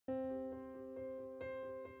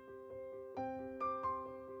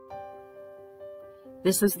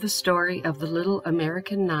This is the story of the little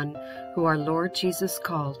American nun who our Lord Jesus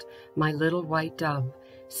called my little white dove,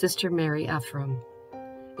 Sister Mary Ephraim.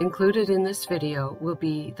 Included in this video will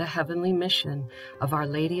be the heavenly mission of Our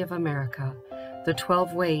Lady of America, the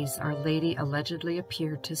 12 ways Our Lady allegedly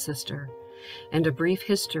appeared to Sister, and a brief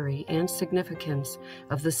history and significance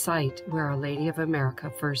of the site where Our Lady of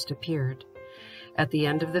America first appeared. At the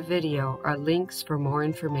end of the video are links for more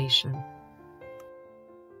information.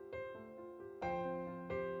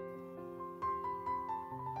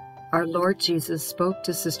 Our Lord Jesus spoke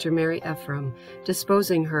to Sister Mary Ephraim,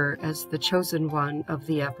 disposing her as the chosen one of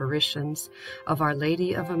the apparitions of Our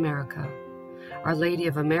Lady of America. Our Lady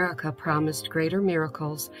of America promised greater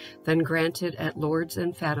miracles than granted at Lourdes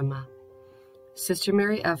and Fatima. Sister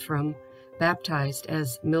Mary Ephraim, baptized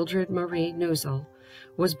as Mildred Marie Neusel,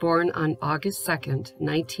 was born on August 2,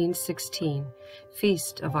 1916,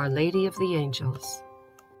 Feast of Our Lady of the Angels.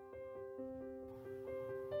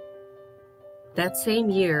 That same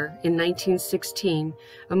year, in 1916,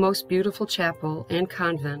 a most beautiful chapel and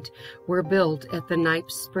convent were built at the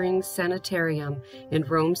Knipes Springs Sanitarium in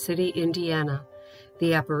Rome City, Indiana,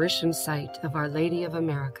 the apparition site of Our Lady of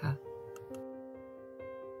America.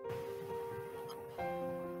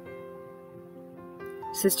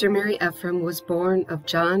 Sister Mary Ephraim was born of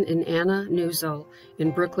John and Anna Neusel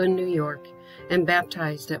in Brooklyn, New York, and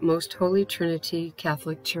baptized at Most Holy Trinity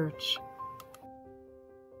Catholic Church.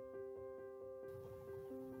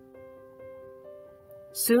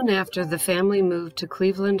 Soon after the family moved to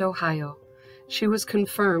Cleveland, Ohio, she was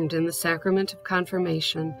confirmed in the sacrament of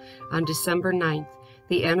confirmation on December 9th,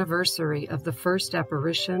 the anniversary of the first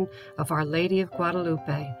apparition of Our Lady of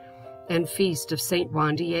Guadalupe and feast of St.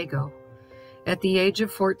 Juan Diego. At the age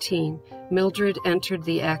of 14, Mildred entered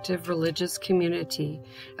the active religious community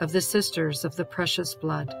of the Sisters of the Precious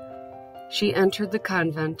Blood. She entered the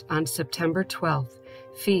convent on September 12th,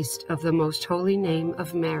 feast of the Most Holy Name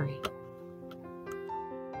of Mary.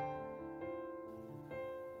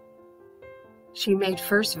 She made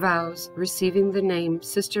first vows, receiving the name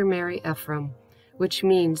Sister Mary Ephraim, which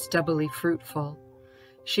means doubly fruitful.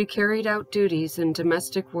 She carried out duties in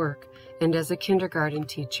domestic work and as a kindergarten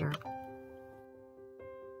teacher.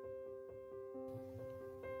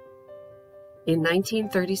 In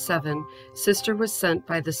 1937, Sister was sent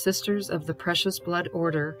by the Sisters of the Precious Blood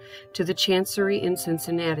Order to the Chancery in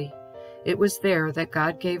Cincinnati. It was there that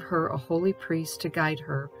God gave her a holy priest to guide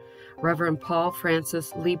her, Reverend Paul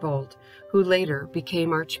Francis Liebold, who later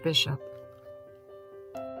became Archbishop.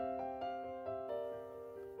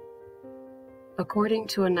 According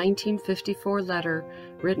to a 1954 letter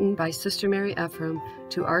written by Sister Mary Ephraim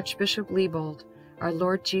to Archbishop Liebold, our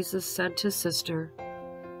Lord Jesus said to Sister,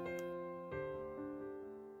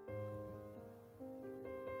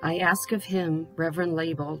 "I ask of him, Reverend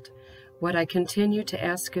Liebold, what I continue to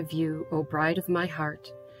ask of you, O bride of my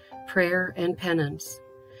heart, prayer and penance.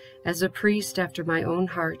 As a priest after my own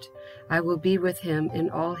heart, I will be with him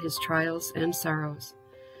in all his trials and sorrows.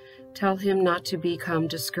 Tell him not to become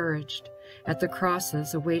discouraged at the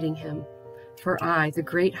crosses awaiting him, for I, the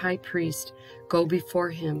great high priest, go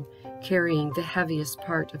before him, carrying the heaviest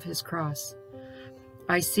part of his cross.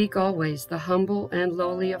 I seek always the humble and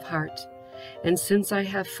lowly of heart, and since I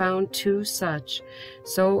have found two such,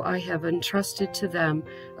 so I have entrusted to them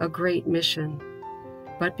a great mission.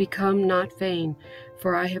 But become not vain,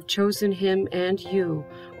 for I have chosen him and you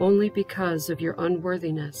only because of your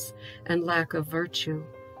unworthiness and lack of virtue.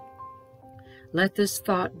 Let this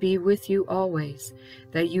thought be with you always,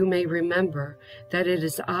 that you may remember that it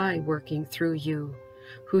is I working through you,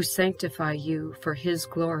 who sanctify you for his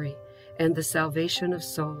glory and the salvation of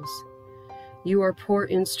souls. You are poor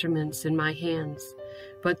instruments in my hands,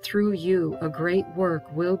 but through you a great work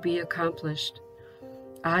will be accomplished.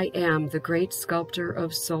 I am the great sculptor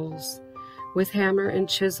of souls. With hammer and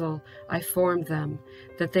chisel I form them,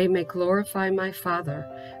 that they may glorify my Father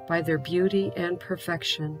by their beauty and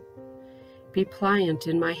perfection. Be pliant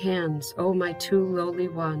in my hands, O my two lowly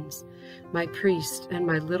ones, my priest and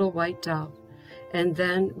my little white dove, and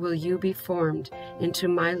then will you be formed into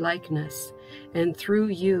my likeness, and through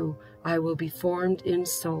you I will be formed in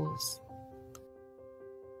souls."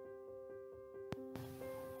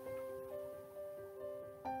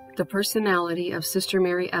 The personality of Sister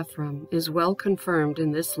Mary Ephraim is well confirmed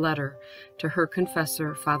in this letter to her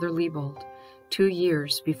confessor, Father Liebold, 2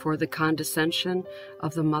 years before the condescension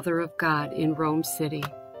of the Mother of God in Rome City.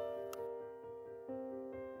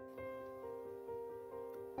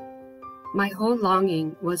 My whole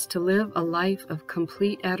longing was to live a life of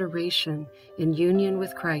complete adoration in union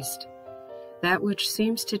with Christ, that which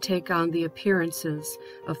seems to take on the appearances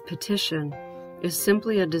of petition is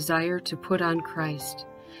simply a desire to put on Christ,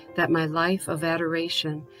 that my life of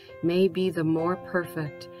adoration may be the more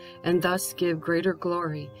perfect and thus give greater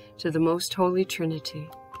glory to the most holy Trinity.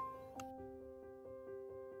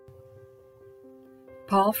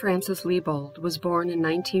 Paul Francis Liebold was born in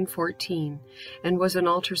 1914 and was an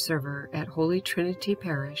altar server at Holy Trinity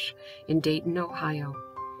Parish in Dayton, Ohio.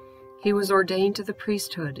 He was ordained to the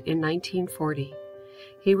priesthood in 1940.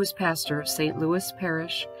 He was pastor of St. Louis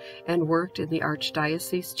Parish and worked in the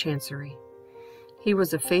Archdiocese Chancery. He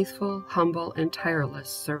was a faithful, humble, and tireless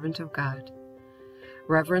servant of God.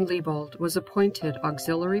 Reverend Liebold was appointed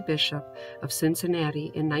Auxiliary Bishop of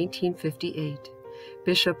Cincinnati in 1958,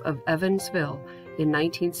 Bishop of Evansville in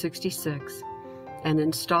 1966, and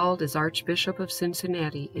installed as Archbishop of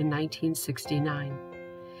Cincinnati in 1969.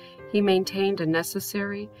 He maintained a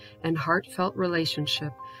necessary and heartfelt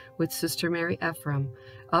relationship with Sister Mary Ephraim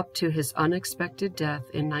up to his unexpected death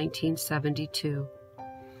in 1972.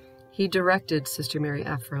 He directed Sister Mary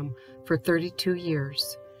Ephraim for 32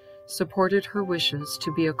 years, supported her wishes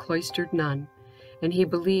to be a cloistered nun, and he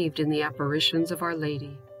believed in the apparitions of Our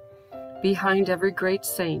Lady. Behind every great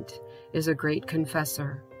saint is a great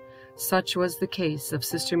confessor. Such was the case of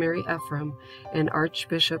Sister Mary Ephraim and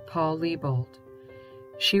Archbishop Paul Liebold.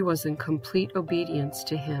 She was in complete obedience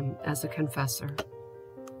to him as a confessor.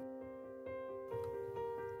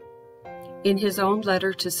 In his own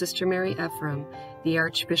letter to Sister Mary Ephraim, the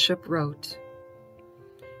Archbishop wrote,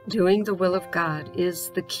 "Doing the will of God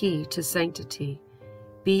is the key to sanctity.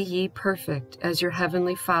 Be ye perfect as your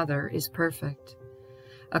heavenly Father is perfect."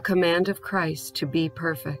 A command of Christ to be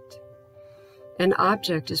perfect. An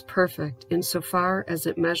object is perfect insofar as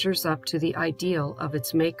it measures up to the ideal of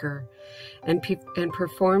its maker and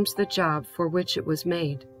performs the job for which it was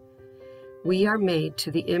made. We are made to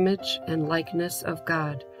the image and likeness of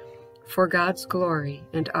God, for God's glory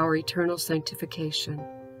and our eternal sanctification.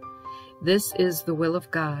 This is the will of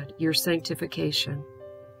God, your sanctification.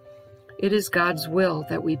 It is God's will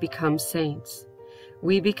that we become saints.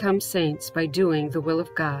 We become saints by doing the will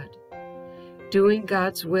of God. Doing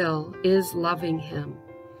God's will is loving Him,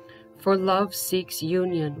 for love seeks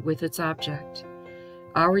union with its object.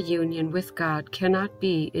 Our union with God cannot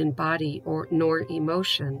be in body nor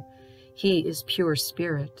emotion. He is pure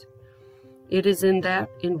spirit. It is in that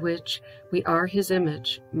in which we are His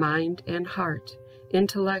image, mind and heart,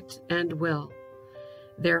 intellect and will.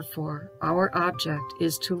 Therefore, our object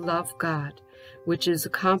is to love God, which is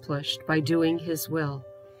accomplished by doing His will.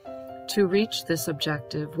 To reach this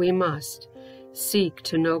objective, we must seek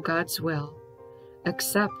to know God's will,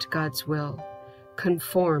 accept God's will,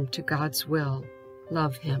 conform to God's will,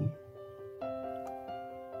 love Him.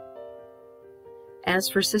 As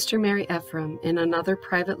for Sister Mary Ephraim, in another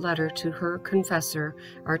private letter to her confessor,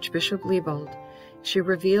 Archbishop Liebold, she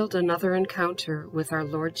revealed another encounter with our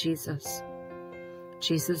Lord Jesus.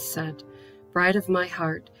 Jesus said, "Bride of my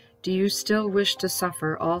heart, do you still wish to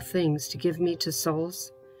suffer all things to give me to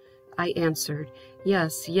souls?" I answered,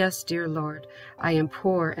 "Yes, yes, dear Lord, I am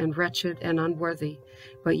poor and wretched and unworthy,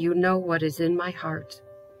 but you know what is in my heart."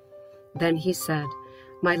 Then he said,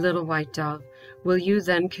 "My little white dove, will you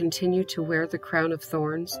then continue to wear the crown of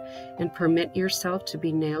thorns and permit yourself to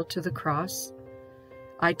be nailed to the cross?"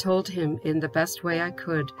 I told him in the best way I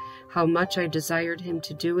could how much I desired him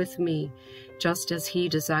to do with me just as he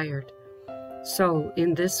desired. So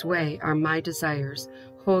in this way are my desires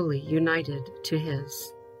wholly united to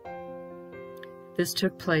his. This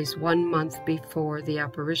took place 1 month before the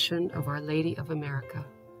apparition of Our Lady of America.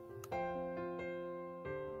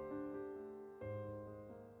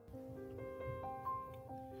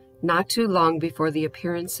 Not too long before the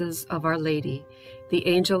appearances of Our Lady, the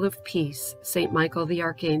angel of peace, St. Michael the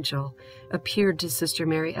Archangel, appeared to Sister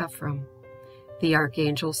Mary Ephraim. The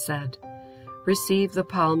archangel said, "Receive the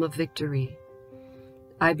palm of victory."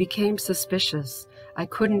 I became suspicious. I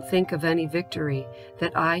couldn't think of any victory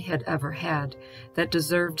that I had ever had that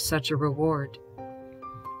deserved such a reward.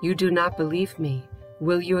 "You do not believe me.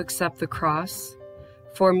 Will you accept the cross?"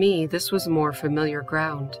 For me, this was more familiar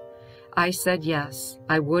ground. I said yes,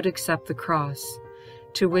 I would accept the cross,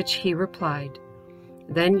 to which he replied,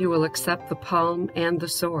 "Then you will accept the palm and the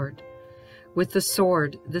sword." With the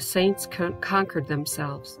sword, the saints conquered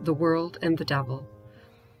themselves, the world and the devil.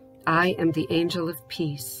 I am the angel of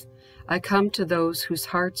peace. I come to those whose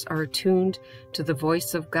hearts are attuned to the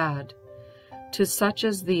voice of God. To such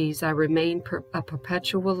as these I remain a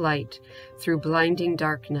perpetual light through blinding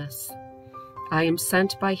darkness. I am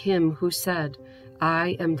sent by Him who said,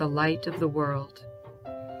 "I am the light of the world."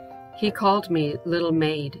 He called me Little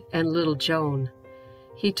Maid and Little Joan.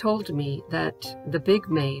 He told me that the big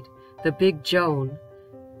maid, the big Joan,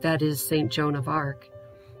 that is St. Joan of Arc,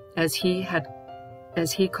 as he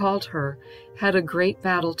called her, had a great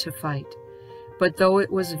battle to fight. But though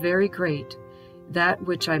it was very great, that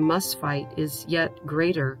which I must fight is yet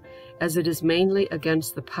greater, as it is mainly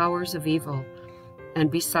against the powers of evil, and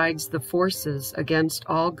besides the forces against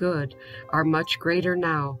all good are much greater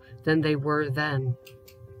now than they were then.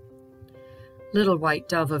 Little white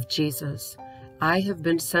dove of Jesus, I have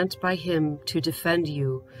been sent by him to defend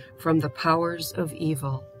you from the powers of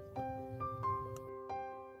evil.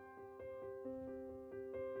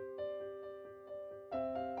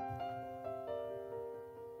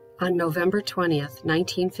 On November 20th,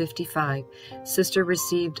 1955, Sister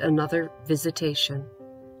received another visitation.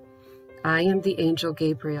 I am the angel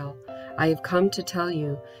Gabriel. I have come to tell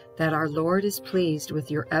you that our Lord is pleased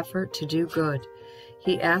with your effort to do good.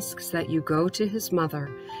 He asks that you go to his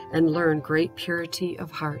mother and learn great purity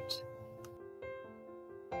of heart.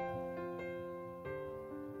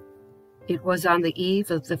 It was on the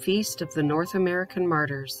eve of the Feast of the North American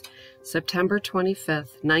Martyrs, September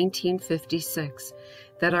 25th, 1956,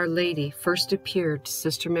 that Our Lady first appeared to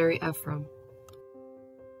Sister Mary Ephraim.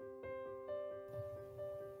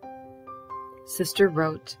 Sister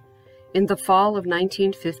wrote, "In the fall of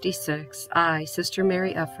 1956, I, Sister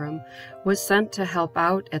Mary Ephraim, was sent to help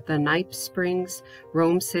out at the Knipe Springs,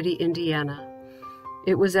 Rome City, Indiana.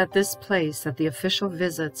 It was at this place that the official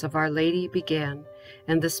visits of Our Lady began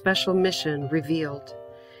and the special mission revealed.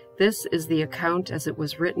 This is the account as it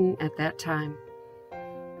was written at that time.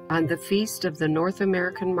 On the Feast of the North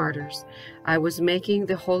American Martyrs, I was making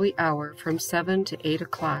the holy hour from 7 to 8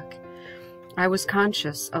 o'clock. I was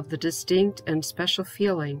conscious of the distinct and special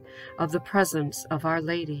feeling of the presence of Our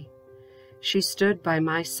Lady. She stood by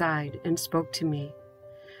my side and spoke to me.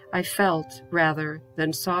 I felt, rather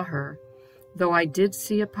than saw her, though I did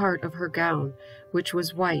see a part of her gown, which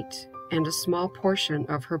was white, and a small portion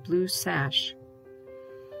of her blue sash.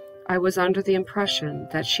 I was under the impression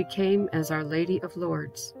that she came as Our Lady of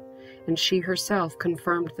Lourdes, and she herself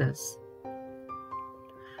confirmed this.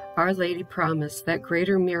 Our Lady promised that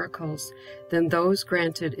greater miracles than those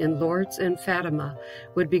granted in Lourdes and Fatima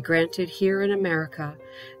would be granted here in America,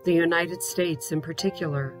 the United States in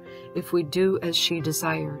particular, if we do as she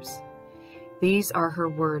desires. These are her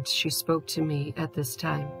words she spoke to me at this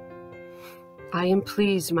time. I am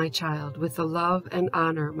pleased, my child, with the love and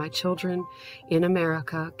honor my children in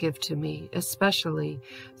America give to me, especially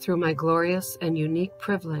through my glorious and unique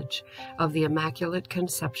privilege of the Immaculate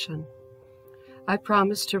Conception. I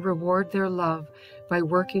promise to reward their love by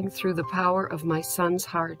working through the power of my Son's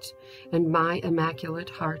heart and my Immaculate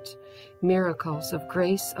Heart, miracles of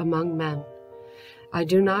grace among men. I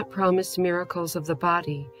do not promise miracles of the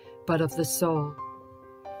body, but of the soul.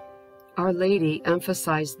 Our Lady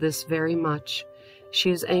emphasized this very much.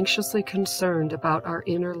 She is anxiously concerned about our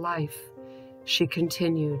inner life. She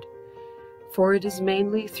continued, "For it is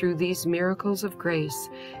mainly through these miracles of grace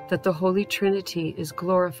that the Holy Trinity is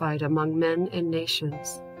glorified among men and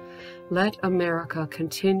nations. Let America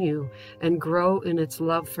continue and grow in its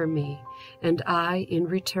love for me, and I, in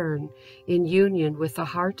return, in union with the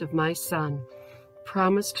heart of my Son,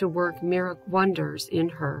 promise to work wonders in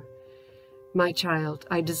her. My child,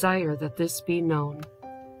 I desire that this be known."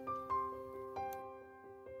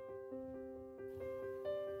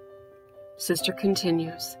 Sister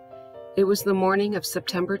continues, "It was the morning of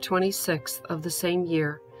September 26th of the same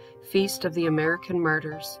year, Feast of the American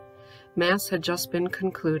Martyrs. Mass had just been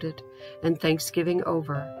concluded, and Thanksgiving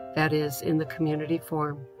over, that is, in the community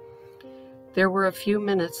form. There were a few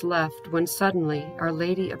minutes left when suddenly Our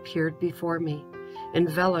Lady appeared before me,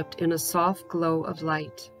 enveloped in a soft glow of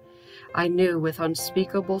light. I knew with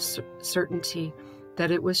unspeakable certainty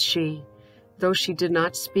that it was she, though she did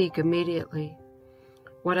not speak immediately.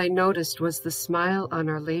 What I noticed was the smile on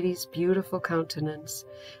Our Lady's beautiful countenance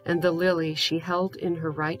and the lily she held in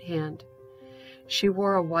her right hand. She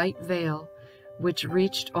wore a white veil, which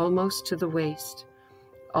reached almost to the waist,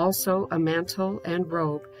 also a mantle and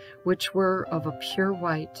robe, which were of a pure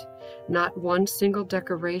white, not one single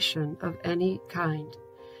decoration of any kind.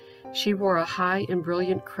 She wore a high and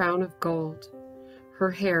brilliant crown of gold.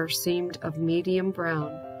 Her hair seemed of medium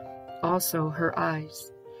brown, also her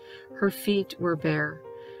eyes. Her feet were bare.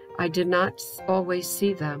 I did not always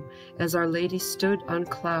see them, as Our Lady stood on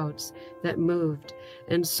clouds that moved,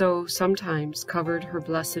 and so sometimes covered her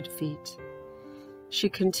blessed feet. She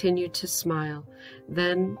continued to smile.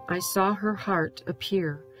 Then I saw her heart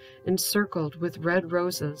appear, encircled with red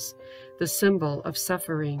roses, the symbol of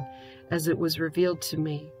suffering, as it was revealed to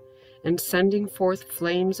me, and sending forth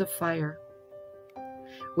flames of fire.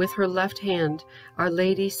 With her left hand, Our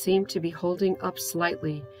Lady seemed to be holding up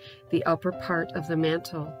slightly the upper part of the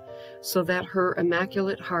mantle, so that her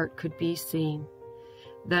Immaculate Heart could be seen.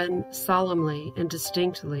 Then, solemnly and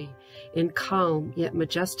distinctly, in calm yet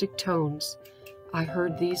majestic tones, I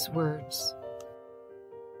heard these words: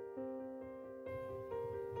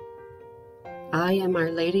 I am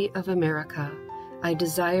Our Lady of America. I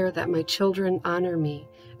desire that my children honor me,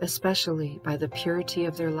 especially by the purity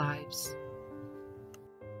of their lives.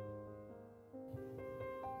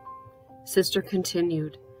 Sister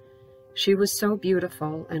continued, she was so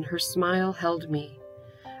beautiful, and her smile held me.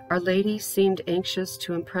 Our Lady seemed anxious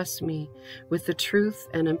to impress me with the truth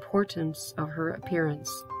and importance of her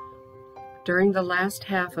appearance. During the last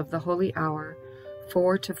half of the holy hour,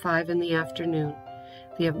 4 to 5 in the afternoon,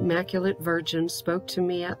 the Immaculate Virgin spoke to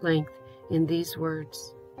me at length in these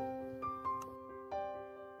words: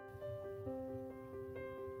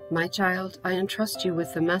 My child, I entrust you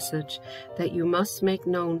with the message that you must make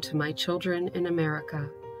known to my children in America.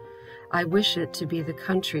 I wish it to be the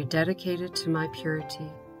country dedicated to my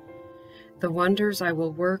purity. The wonders I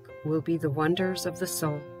will work will be the wonders of the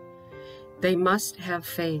soul. They must have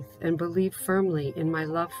faith and believe firmly in my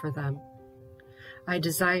love for them. I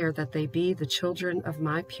desire that they be the children of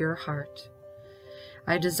my pure heart.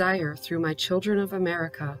 I desire, through my children of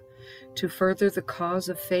America, to further the cause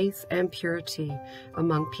of faith and purity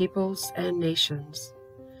among peoples and nations.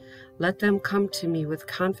 Let them come to me with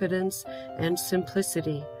confidence and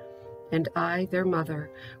simplicity, and I, their mother,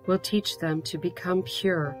 will teach them to become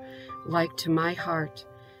pure, like to my heart,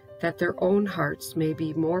 that their own hearts may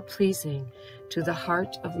be more pleasing to the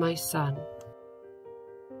heart of my Son.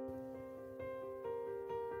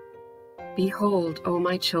 Behold, O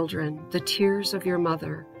my children, the tears of your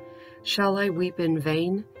mother. Shall I weep in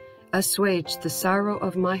vain? Assuage the sorrow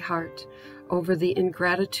of my heart over the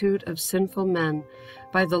ingratitude of sinful men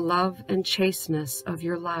by the love and chasteness of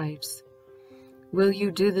your lives. Will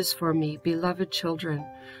you do this for me, beloved children,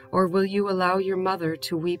 or will you allow your mother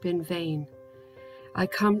to weep in vain? I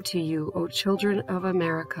come to you, O children of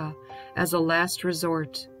America, as a last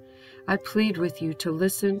resort. I plead with you to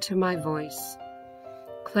listen to my voice.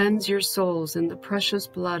 Cleanse your souls in the precious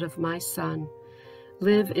blood of my Son.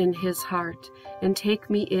 Live in his heart, and take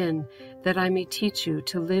me in, that I may teach you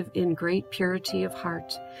to live in great purity of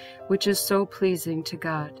heart, which is so pleasing to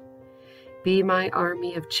God. Be my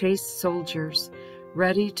army of chaste soldiers,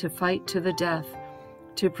 ready to fight to the death,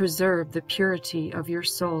 to preserve the purity of your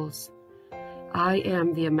souls. I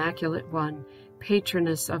am the Immaculate One,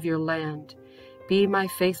 patroness of your land. Be my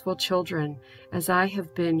faithful children, as I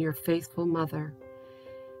have been your faithful mother.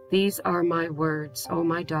 These are my words, O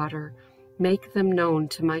my daughter. Make them known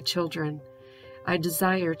to my children. I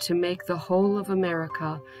desire to make the whole of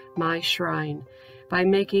America my shrine, by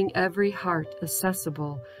making every heart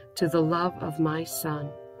accessible to the love of my Son.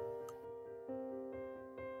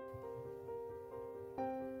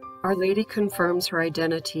 Our Lady confirms her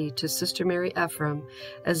identity to Sister Mary Ephraim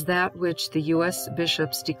as that which the U.S.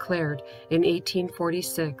 bishops declared in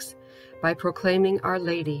 1846 by proclaiming Our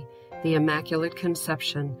Lady, the Immaculate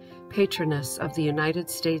Conception, patroness of the United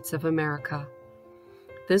States of America.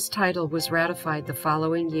 This title was ratified the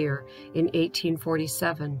following year in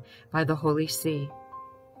 1847 by the Holy See.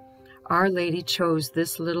 Our Lady chose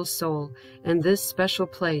this little soul and this special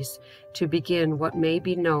place to begin what may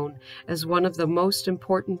be known as one of the most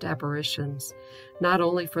important apparitions, not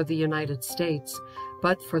only for the United States,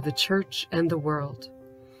 but for the Church and the world.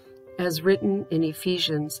 As written in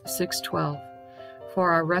Ephesians 6:12,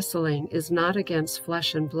 "For our wrestling is not against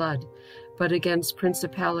flesh and blood, but against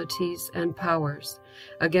principalities and powers,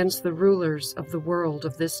 against the rulers of the world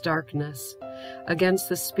of this darkness, against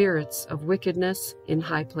the spirits of wickedness in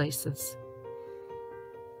high places."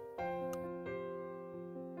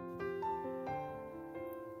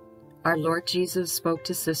 Our Lord Jesus spoke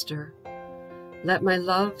to Sister, "Let my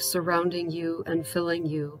love surrounding you and filling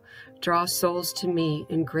you draw souls to me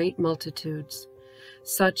in great multitudes.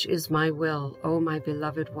 Such is my will, O my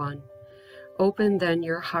beloved one. Open then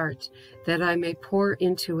your heart, that I may pour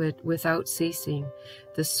into it without ceasing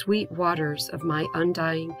the sweet waters of my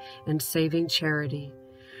undying and saving charity.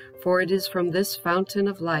 For it is from this fountain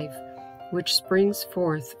of life, which springs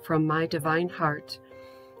forth from my divine heart,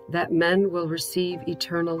 that men will receive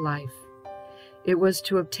eternal life. It was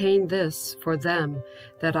to obtain this for them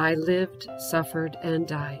that I lived, suffered, and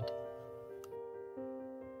died."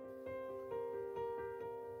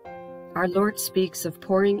 Our Lord speaks of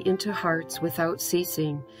pouring into hearts without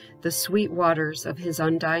ceasing the sweet waters of his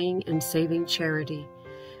undying and saving charity,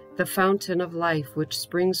 the fountain of life which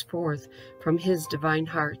springs forth from his divine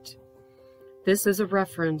heart. This is a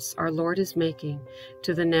reference our Lord is making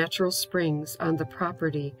to the natural springs on the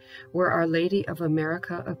property where Our Lady of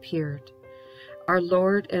America appeared. Our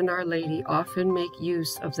Lord and Our Lady often make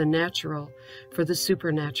use of the natural for the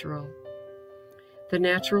supernatural. The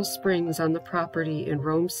natural springs on the property in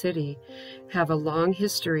Rome City have a long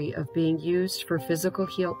history of being used for physical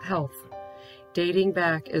health, dating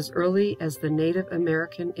back as early as the Native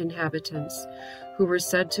American inhabitants, who were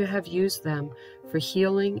said to have used them for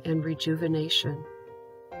healing and rejuvenation.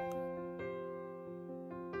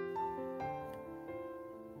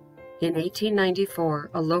 In 1894,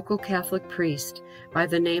 a local Catholic priest by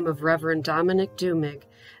the name of Reverend Dominic Dumig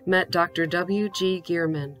met Dr. W. G.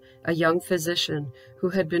 Gierman, a young physician who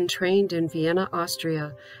had been trained in Vienna,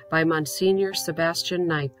 Austria by Monsignor Sebastian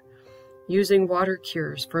Kneipp, using water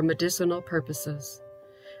cures for medicinal purposes.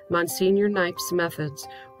 Monsignor Kneipp's methods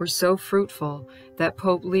were so fruitful that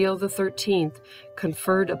Pope Leo XIII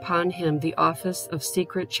conferred upon him the office of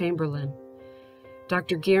Secret Chamberlain.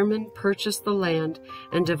 Dr. Gierman purchased the land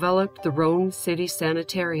and developed the Rome City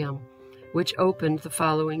Sanitarium, which opened the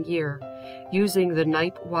following year, using the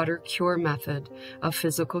Kneipp water cure method of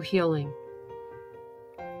physical healing.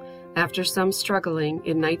 After some struggling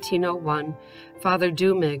in 1901, Father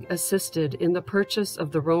Dumig assisted in the purchase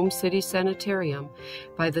of the Rome City Sanitarium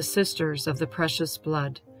by the Sisters of the Precious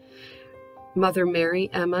Blood. Mother Mary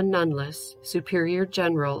Emma Nunless, Superior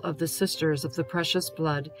General of the Sisters of the Precious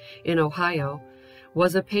Blood in Ohio,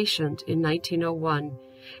 was a patient in 1901,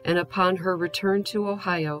 and upon her return to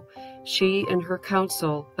Ohio, she and her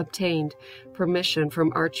council obtained permission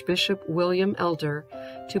from Archbishop William Elder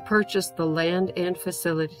to purchase the land and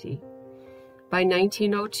facility. By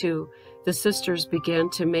 1902, the sisters began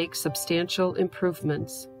to make substantial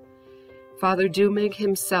improvements. Father Dumig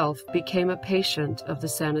himself became a patient of the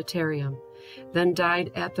sanitarium, then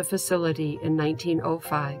died at the facility in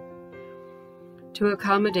 1905. To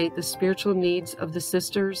accommodate the spiritual needs of the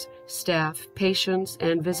sisters, staff, patients,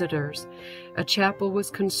 and visitors, a chapel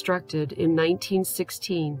was constructed in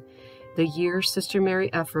 1916, the year Sister Mary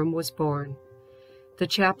Ephraim was born. The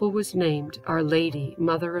chapel was named Our Lady,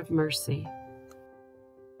 Mother of Mercy.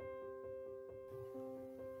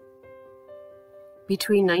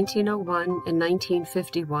 Between 1901 and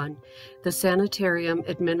 1951, the sanitarium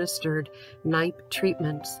administered Kneipp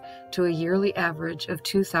treatments to a yearly average of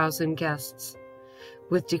 2,000 guests.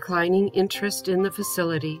 With declining interest in the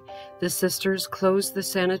facility, the sisters closed the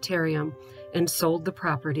sanitarium and sold the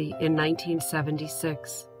property in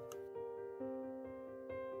 1976.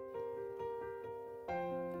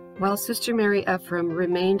 While Sister Mary Ephraim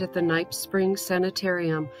remained at the Kneipp Springs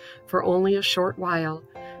Sanitarium for only a short while,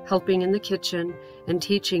 helping in the kitchen and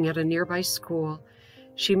teaching at a nearby school,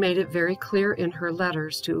 she made it very clear in her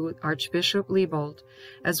letters to Archbishop Liebold,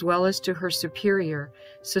 as well as to her superior,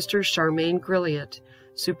 Sister Charmaine Grilliot,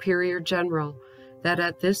 Superior General, that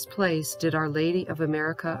at this place did Our Lady of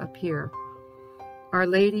America appear. Our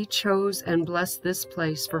Lady chose and blessed this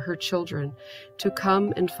place for her children to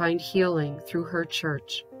come and find healing through her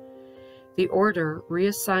church. The order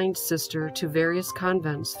reassigned Sister to various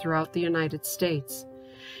convents throughout the United States,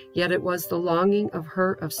 yet it was the longing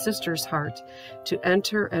of Sister's heart to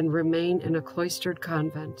enter and remain in a cloistered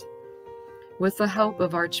convent. With the help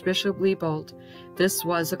of Archbishop Liebold, this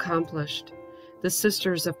was accomplished. The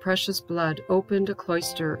Sisters of Precious Blood opened a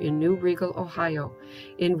cloister in New Regal, Ohio,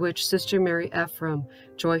 in which Sister Mary Ephraim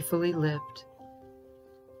joyfully lived.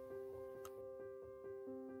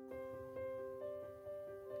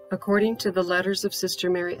 According to the letters of Sister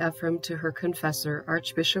Mary Ephraim to her confessor,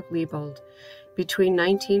 Archbishop Liebold, between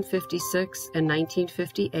 1956 and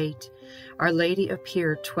 1958, Our Lady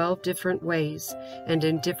appeared 12 different ways and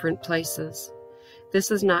in different places. This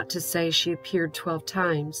is not to say she appeared 12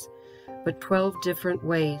 times, but 12 different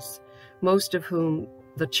ways, most of whom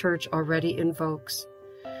the Church already invokes.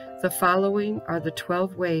 The following are the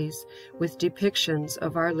 12 ways with depictions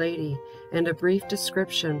of Our Lady and a brief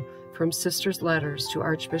description from Sister's letters to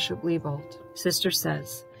Archbishop Liebold. Sister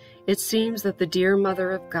says, "It seems that the dear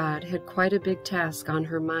Mother of God had quite a big task on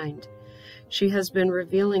her mind. She has been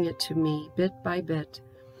revealing it to me bit by bit.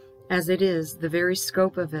 As it is, the very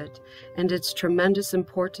scope of it and its tremendous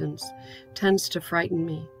importance tends to frighten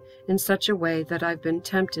me in such a way that I've been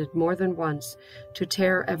tempted more than once to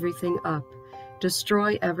tear everything up,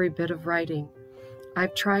 destroy every bit of writing.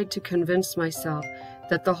 I've tried to convince myself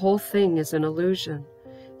that the whole thing is an illusion,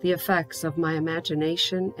 the effects of my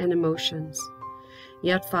imagination and emotions.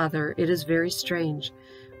 Yet, Father, it is very strange.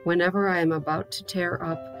 Whenever I am about to tear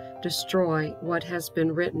up, destroy what has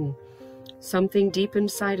been written, something deep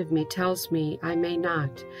inside of me tells me I may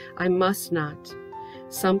not, I must not.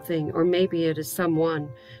 Something, or maybe it is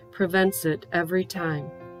someone, prevents it every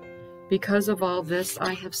time. Because of all this,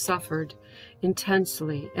 I have suffered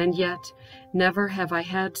intensely, and yet never have I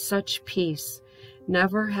had such peace.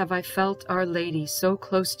 Never have I felt Our Lady so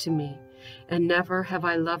close to me, and never have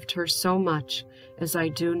I loved her so much as I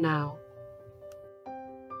do now.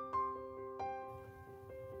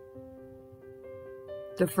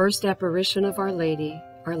 The first apparition of Our Lady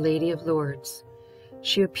of Lourdes.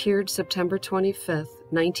 She appeared September 25,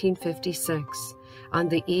 1956, on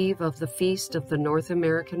the eve of the Feast of the North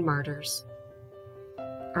American Martyrs.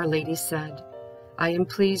 Our Lady said, "I am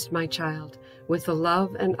pleased, my child, with the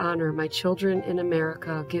love and honor my children in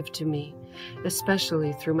America give to me,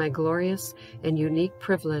 especially through my glorious and unique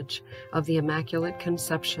privilege of the Immaculate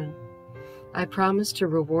Conception. I promise to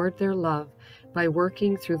reward their love by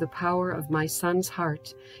working through the power of my Son's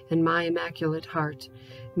heart and my Immaculate Heart,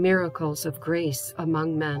 miracles of grace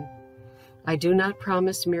among men. I do not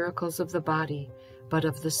promise miracles of the body, but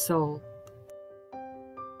of the soul."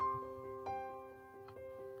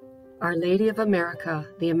 Our Lady of America,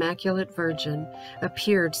 the Immaculate Virgin,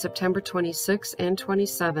 appeared September 26 and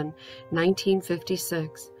 27,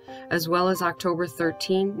 1956, as well as October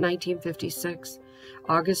 13, 1956,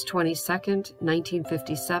 August 22,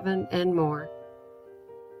 1957, and more.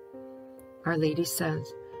 Our Lady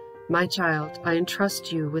says, "My child, I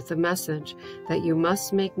entrust you with the message that you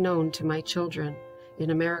must make known to my children in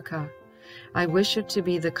America. I wish it to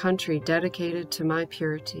be the country dedicated to my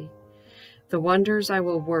purity. The wonders I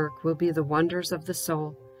will work will be the wonders of the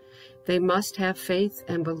soul. They must have faith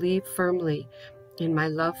and believe firmly in my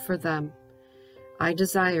love for them. I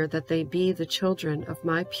desire that they be the children of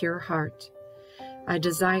my pure heart. I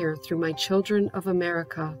desire, through my children of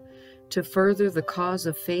America, to further the cause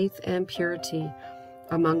of faith and purity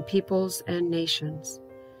among peoples and nations.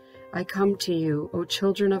 I come to you, O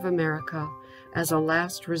children of America, as a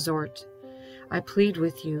last resort. I plead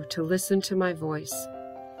with you to listen to my voice.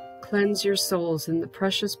 Cleanse your souls in the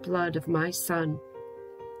precious blood of my Son.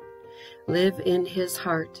 Live in his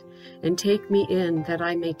heart, and take me in that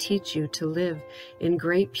I may teach you to live in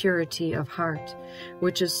great purity of heart,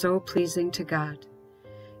 which is so pleasing to God.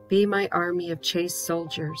 Be my army of chaste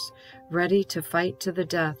soldiers, ready to fight to the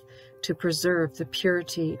death to preserve the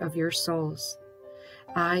purity of your souls.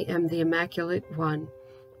 I am the Immaculate One,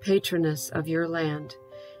 patroness of your land.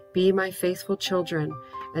 Be my faithful children,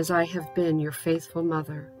 as I have been your faithful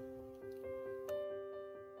mother."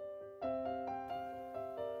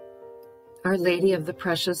 Our Lady of the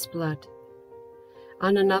Precious Blood.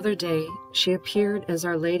 On another day, she appeared as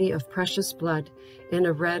Our Lady of Precious Blood in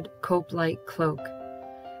a red cope-like cloak,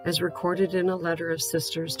 as recorded in a letter of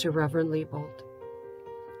Sisters to Reverend Liebold.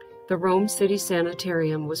 The Rome City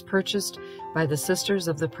Sanitarium was purchased by the Sisters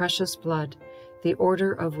of the Precious Blood, the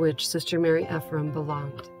order of which Sister Mary Ephraim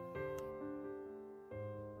belonged.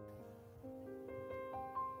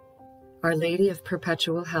 Our Lady of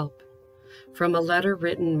Perpetual Help. From a letter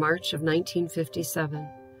written March of 1957.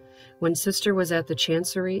 When Sister was at the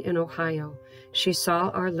Chancery in Ohio, she saw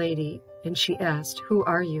Our Lady and she asked, "Who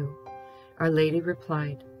are you?" Our Lady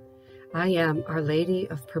replied, "I am Our Lady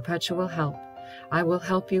of Perpetual Help. I will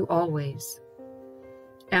help you always."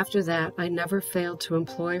 After that, I never failed to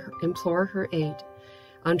implore her aid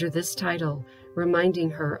under this title,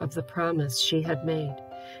 reminding her of the promise she had made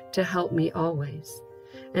to help me always.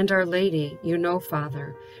 And Our Lady, you know,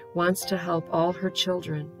 Father, wants to help all her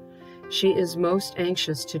children. She is most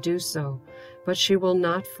anxious to do so, but she will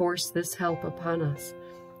not force this help upon us.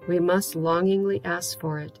 We must longingly ask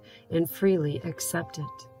for it and freely accept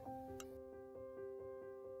it.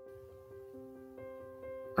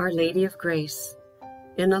 Our Lady of Grace.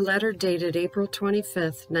 In a letter dated April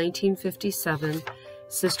 25, 1957,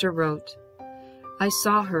 Sister wrote, "I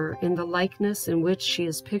saw her in the likeness in which she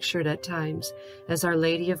is pictured at times as Our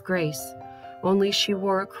Lady of Grace, only she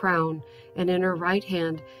wore a crown, and in her right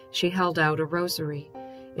hand she held out a rosary,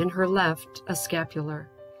 in her left a scapular.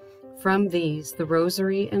 From these, the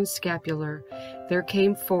rosary and scapular, there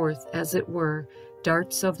came forth, as it were,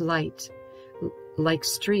 darts of light, like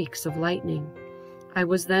streaks of lightning. I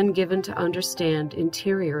was then given to understand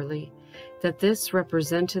interiorly that this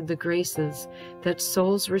represented the graces that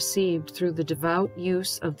souls received through the devout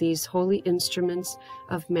use of these holy instruments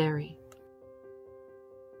of Mary."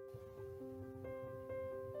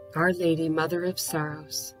 Our Lady, Mother of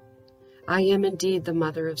Sorrows. I am indeed the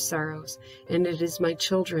Mother of Sorrows, and it is my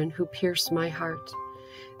children who pierce my heart.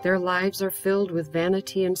 Their lives are filled with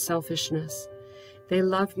vanity and selfishness. They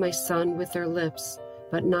love my Son with their lips,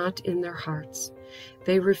 but not in their hearts.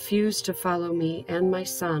 They refuse to follow me and my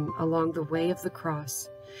Son along the way of the cross,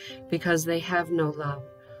 because they have no love.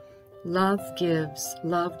 Love gives,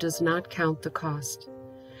 love does not count the cost.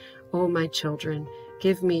 O my children,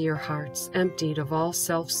 give me your hearts, emptied of all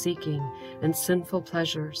self-seeking and sinful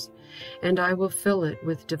pleasures, and I will fill it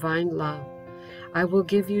with divine love. I will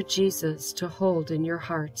give you Jesus to hold in your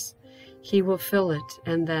hearts. He will fill it,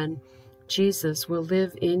 and then Jesus will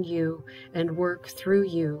live in you and work through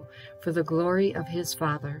you for the glory of his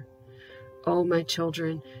Father. O my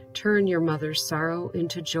children, turn your mother's sorrow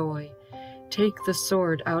into joy. Take the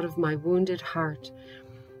sword out of my wounded heart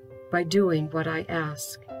by doing what I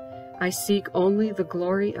ask. I seek only the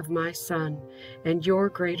glory of my Son and your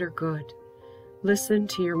greater good. Listen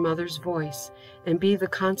to your mother's voice and be the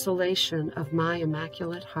consolation of my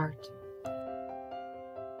Immaculate Heart.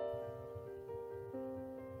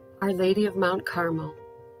 Our Lady of Mount Carmel.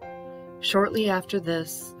 Shortly after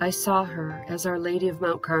this, I saw her as Our Lady of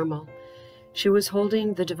Mount Carmel. She was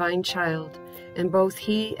holding the Divine Child, and both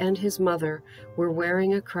he and his mother were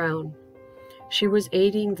wearing a crown. She was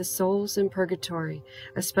aiding the souls in purgatory,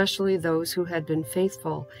 especially those who had been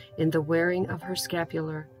faithful in the wearing of her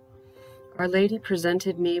scapular. Our Lady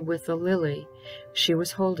presented me with the lily she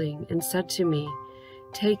was holding and said to me,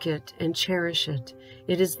 "Take it and cherish it.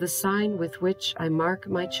 It is the sign with which I mark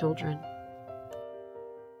my children."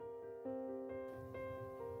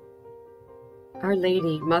 Our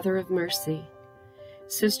Lady, Mother of Mercy.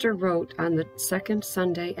 Sister wrote on the second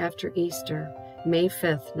Sunday after Easter, May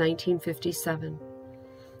 5th, 1957.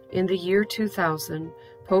 In the year 2000,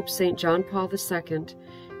 Pope St. John Paul II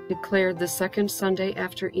declared the second Sunday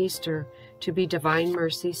after Easter to be Divine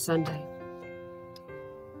Mercy Sunday.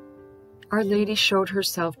 Our Lady showed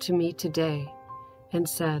herself to me today and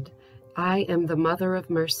said, "I am the Mother of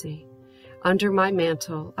Mercy. Under my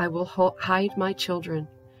mantle I will hide my children.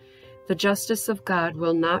 The justice of God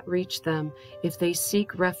will not reach them if they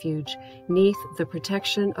seek refuge 'neath the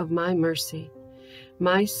protection of my mercy.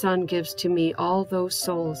 My Son gives to me all those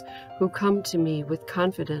souls who come to me with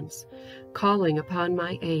confidence, calling upon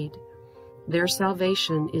my aid. Their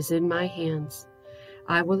salvation is in my hands.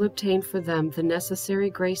 I will obtain for them the necessary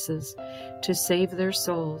graces to save their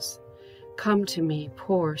souls. Come to me,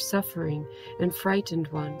 poor, suffering, and frightened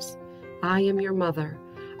ones. I am your mother.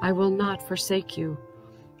 I will not forsake you.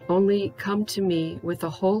 Only come to me with a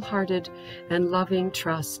wholehearted and loving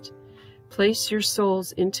trust. Place your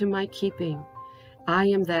souls into my keeping. I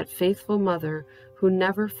am that faithful mother who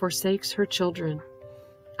never forsakes her children.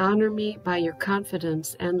 Honor me by your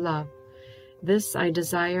confidence and love. This I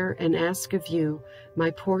desire and ask of you,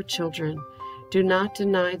 my poor children. Do not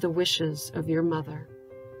deny the wishes of your mother."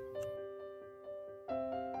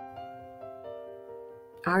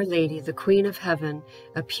 Our Lady, the Queen of Heaven,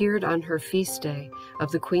 appeared on her feast day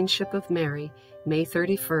of the Queenship of Mary, May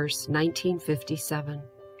 31st, 1957,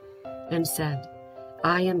 and said,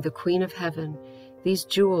 "I am the Queen of Heaven. These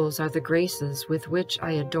jewels are the graces with which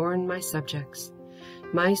I adorn my subjects.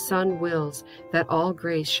 My Son wills that all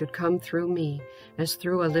grace should come through me as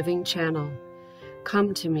through a living channel.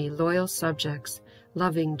 Come to me, loyal subjects,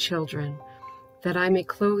 loving children, that I may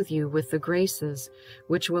clothe you with the graces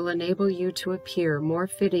which will enable you to appear more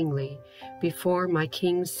fittingly before my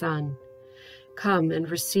King's Son. Come and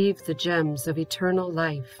receive the gems of eternal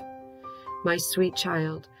life. My sweet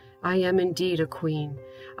child, I am indeed a queen.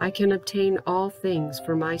 I can obtain all things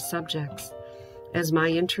for my subjects, as my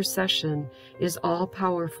intercession is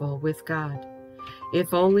all-powerful with God.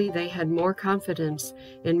 If only they had more confidence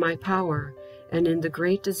in my power and in the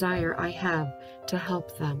great desire I have to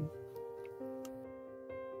help them."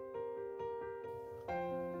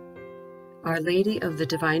 Our Lady of the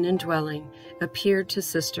Divine Indwelling appeared to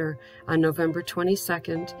Sister on November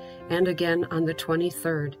 22nd and again on the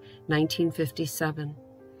 23rd, 1957.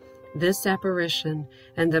 This apparition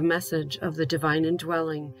and the message of the Divine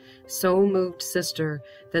Indwelling so moved Sister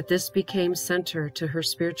that this became center to her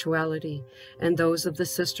spirituality and those of the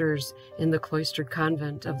sisters in the cloistered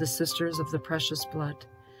convent of the Sisters of the Precious Blood,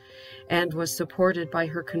 and was supported by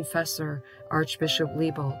her confessor, Archbishop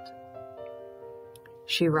Liebold.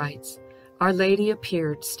 She writes, "Our Lady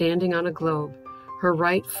appeared standing on a globe, her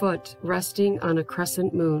right foot resting on a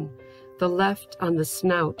crescent moon, the left on the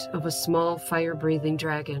snout of a small fire-breathing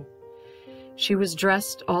dragon. She was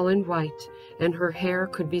dressed all in white, and her hair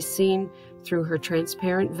could be seen through her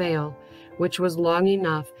transparent veil, which was long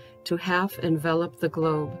enough to half envelop the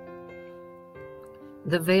globe.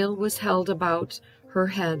 The veil was held about her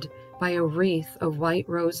head by a wreath of white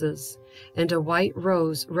roses, and a white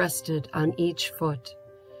rose rested on each foot.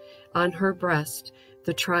 On her breast,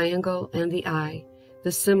 the triangle and the eye,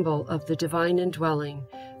 the symbol of the divine indwelling,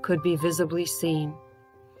 could be visibly seen.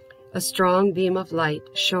 A strong beam of light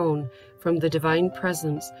shone from the divine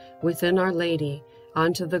presence within Our Lady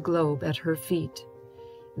onto the globe at her feet.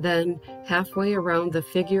 Then, halfway around the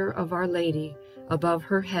figure of Our Lady, above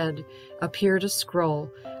her head, appeared a scroll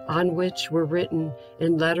on which were written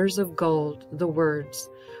in letters of gold the words,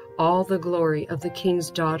 "All the glory of the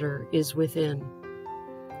King's daughter is within."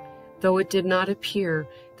 Though it did not appear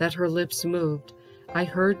that her lips moved, I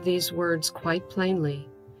heard these words quite plainly: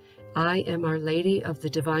 "I am Our Lady of the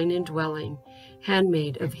Divine Indwelling,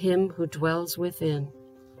 handmaid of Him who dwells within."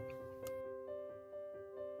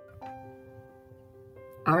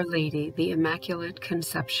 Our Lady, the Immaculate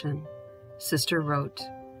Conception. Sister wrote,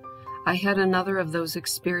 "I had another of those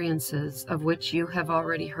experiences of which you have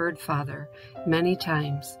already heard, Father, many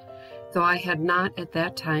times, though I had not at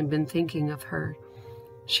that time been thinking of her.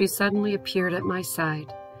 She suddenly appeared at my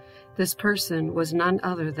side. This person was none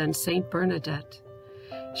other than Saint Bernadette.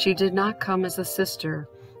 She did not come as a sister,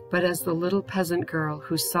 but as the little peasant girl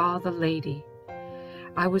who saw the Lady.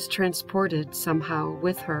 I was transported somehow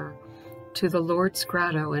with her to the Lourdes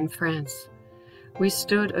Grotto in France. We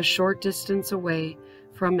stood a short distance away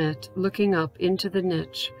from it, looking up into the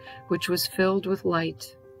niche, which was filled with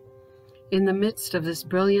light. In the midst of this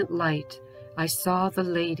brilliant light, I saw the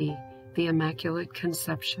Lady, the Immaculate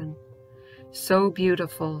Conception, so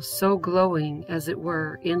beautiful, so glowing, as it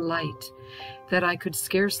were, in light, that I could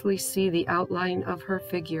scarcely see the outline of her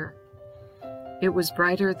figure. It was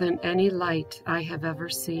brighter than any light I have ever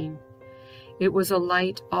seen. It was a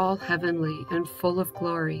light all heavenly and full of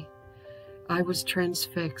glory. I was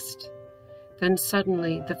transfixed. Then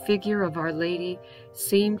suddenly the figure of Our Lady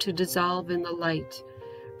seemed to dissolve in the light,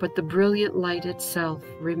 but the brilliant light itself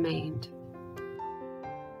remained."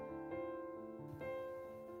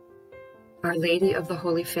 Our Lady of the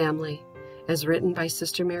Holy Family, as written by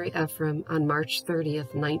Sister Mary Ephraim on March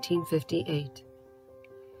 30th, 1958.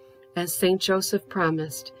 As St. Joseph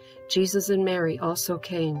promised, Jesus and Mary also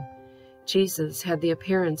came. Jesus had the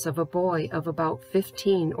appearance of a boy of about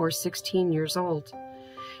 15 or 16 years old.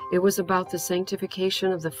 It was about the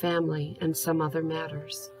sanctification of the family and some other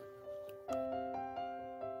matters.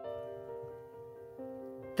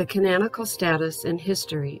 The canonical status and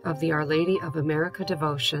history of the Our Lady of America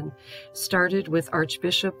devotion started with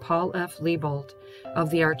Archbishop Paul F. Liebold of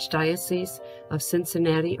the Archdiocese of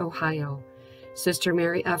Cincinnati, Ohio, Sister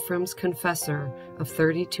Mary Ephraim's confessor of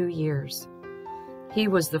 32 years. He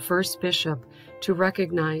was the first bishop to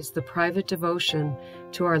recognize the private devotion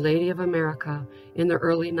to Our Lady of America in the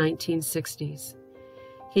early 1960s.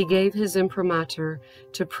 He gave his imprimatur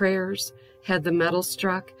to prayers, had the medal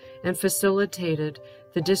struck, and facilitated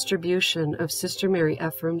the distribution of Sister Mary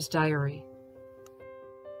Ephraim's diary.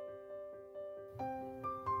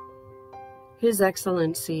 His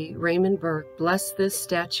Excellency Raymond Burke blessed this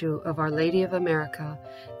statue of Our Lady of America,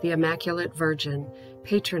 the Immaculate Virgin,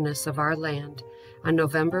 patroness of our land, on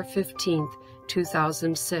November 15,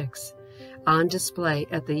 2006, on display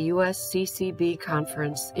at the USCCB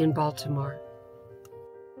conference in Baltimore.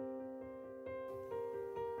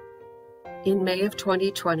 In May of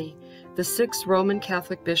 2020, the 6 Roman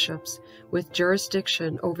Catholic bishops, with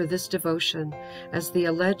jurisdiction over this devotion as the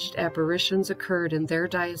alleged apparitions occurred in their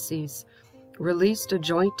diocese, released a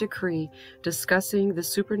joint decree discussing the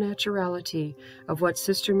supernaturality of what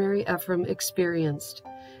Sister Mary Ephraim experienced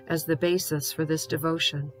as the basis for this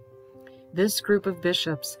devotion. This group of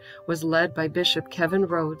bishops was led by Bishop Kevin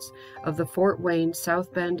Rhodes of the Fort Wayne,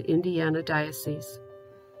 South Bend, Indiana Diocese.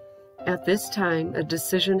 At this time, a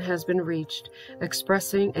decision has been reached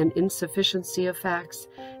expressing an insufficiency of facts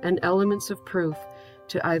and elements of proof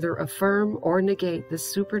to either affirm or negate the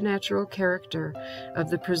supernatural character of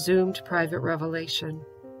the presumed private revelation.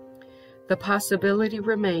 The possibility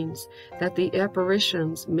remains that the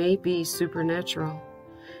apparitions may be supernatural.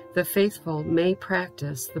 The faithful may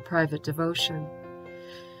practice the private devotion.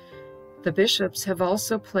 The bishops have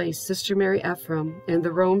also placed Sister Mary Ephraim and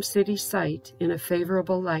the Rome City site in a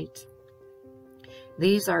favorable light.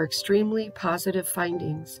 These are extremely positive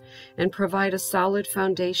findings and provide a solid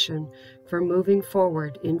foundation for moving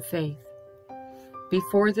forward in faith.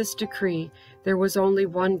 Before this decree, there was only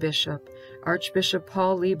one bishop, Archbishop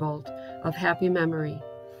Paul Liebold of happy memory,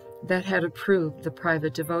 that had approved the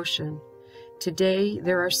private devotion. Today,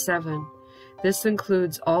 there are 7. This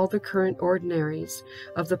includes all the current ordinaries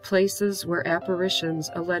of the places where apparitions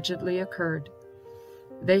allegedly occurred.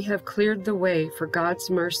 They have cleared the way for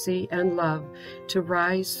God's mercy and love to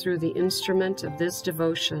rise through the instrument of this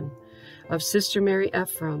devotion, of Sister Mary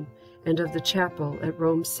Ephraim, and of the chapel at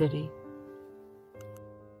Rome City.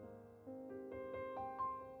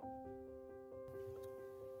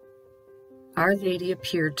 Our Lady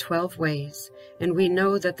appeared 12 ways, and we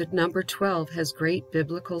know that the number 12 has great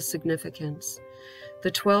biblical significance.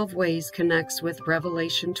 The 12 ways connects with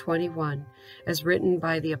Revelation 21, as written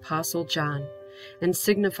by the Apostle John, and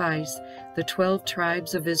signifies the 12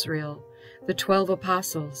 tribes of Israel, the 12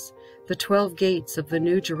 apostles, the 12 gates of the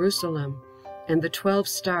New Jerusalem, and the 12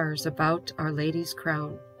 stars about Our Lady's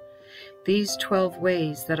crown. These 12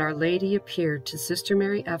 ways that Our Lady appeared to Sister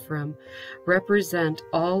Mary Ephraim represent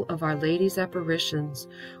all of Our Lady's apparitions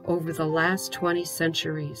over the last 20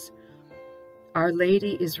 centuries. Our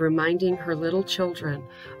Lady is reminding her little children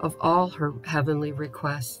of all her heavenly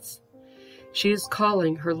requests. She is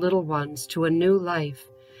calling her little ones to a new life,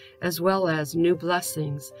 as well as new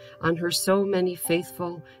blessings on her so many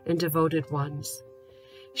faithful and devoted ones.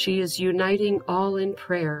 She is uniting all in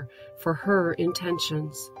prayer for her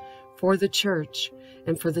intentions, for the Church,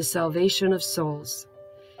 and for the salvation of souls.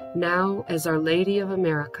 Now, as Our Lady of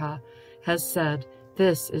America has said,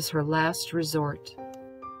 this is her last resort.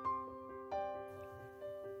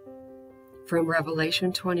 From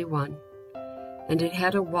Revelation 21. And it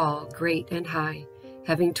had a wall great and high,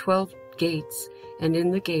 having 12 gates, and in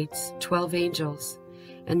the gates 12 angels,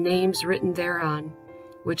 and names written thereon,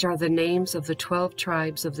 which are the names of the 12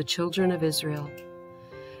 tribes of the children of Israel.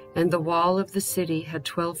 And the wall of the city had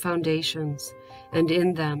 12 foundations, and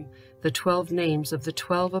in them the 12 names of the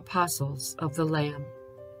 12 apostles of the Lamb.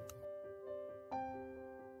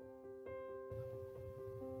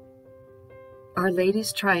 Our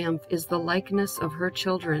Lady's triumph is the likeness of her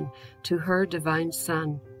children to her divine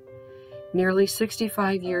Son. Nearly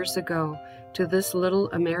 65 years ago, to this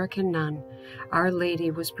little American nun, Our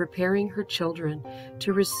Lady was preparing her children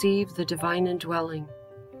to receive the divine indwelling.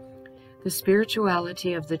 The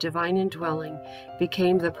spirituality of the divine indwelling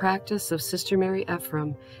became the practice of Sister Mary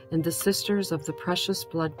Ephraim and the Sisters of the Precious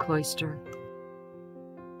Blood Cloister.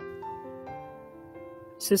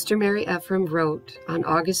 Sister Mary Ephraim wrote on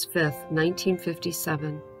August 5,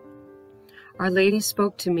 1957, Our Lady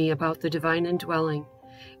spoke to me about the divine indwelling.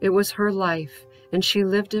 It was her life, and she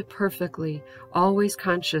lived it perfectly, always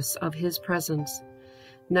conscious of His presence,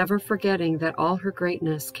 never forgetting that all her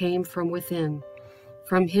greatness came from within,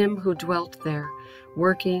 from Him who dwelt there,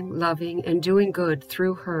 working, loving, and doing good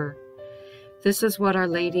through her. This is what Our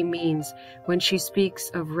Lady means when she speaks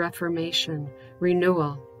of reformation,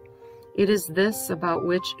 renewal. It is this about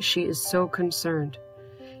which she is so concerned,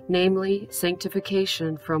 namely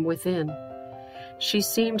sanctification from within. She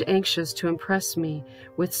seemed anxious to impress me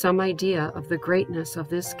with some idea of the greatness of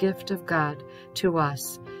this gift of God to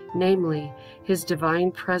us, namely His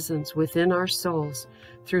divine presence within our souls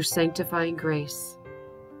through sanctifying grace.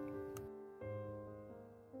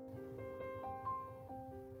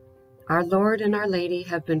 Our Lord and Our Lady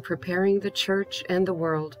have been preparing the Church and the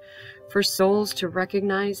world for souls to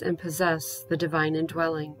recognize and possess the divine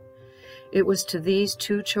indwelling. It was to these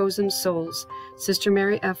two chosen souls, Sister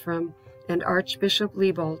Mary Ephraim and Archbishop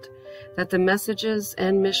Liebold, that the messages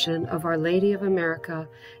and mission of Our Lady of America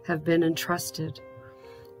have been entrusted.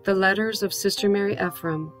 The letters of Sister Mary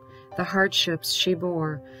Ephraim, the hardships she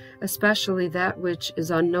bore, especially that which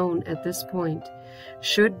is unknown at this point,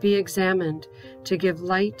 should be examined to give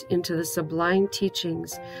light into the sublime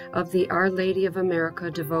teachings of the Our Lady of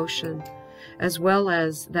America devotion, as well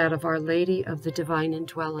as that of Our Lady of the Divine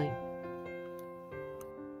Indwelling.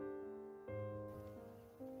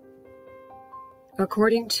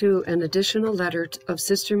 According to an additional letter of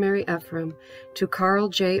Sister Mary Ephraim to Carl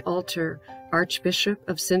J. Alter, Archbishop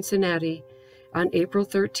of Cincinnati, on April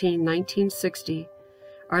 13, 1960,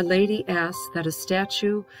 Our Lady asks that a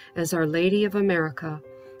statue as Our Lady of America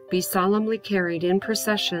be solemnly carried in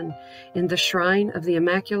procession in the Shrine of the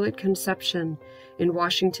Immaculate Conception in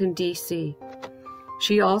Washington, D.C.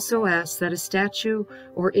 She also asks that a statue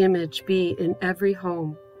or image be in every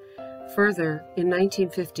home. Further, in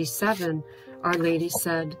 1957, Our Lady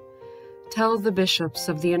said, "Tell the bishops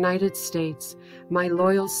of the United States, my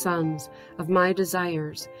loyal sons, of my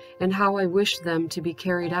desires, and how I wish them to be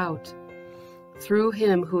carried out. Through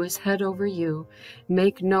Him who is head over you,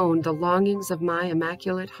 make known the longings of my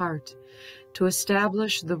immaculate heart, to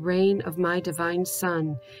establish the reign of my divine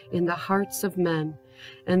Son in the hearts of men,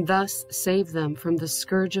 and thus save them from the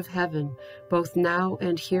scourge of heaven, both now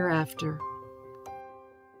and hereafter."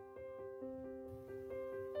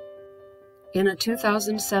 In a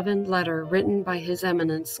 2007 letter written by His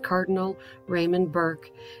Eminence Cardinal Raymond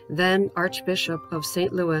Burke, then Archbishop of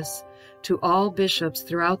St. Louis, to all bishops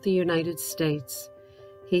throughout the United States,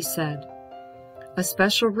 he said, "A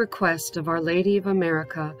special request of Our Lady of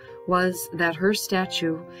America was that her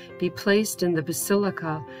statue be placed in the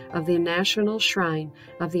Basilica of the National Shrine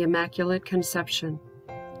of the Immaculate Conception.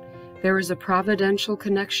 There is a providential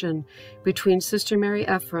connection between Sister Mary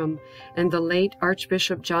Ephraim and the late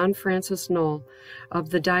Archbishop John Francis Knoll of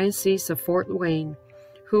the Diocese of Fort Wayne,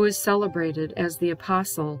 who is celebrated as the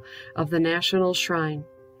apostle of the National Shrine.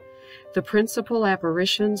 The principal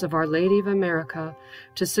apparitions of Our Lady of America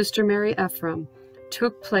to Sister Mary Ephraim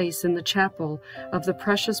took place in the chapel of the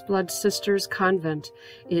Precious Blood Sisters Convent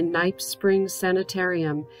in Knipe Springs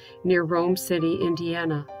Sanitarium near Rome City,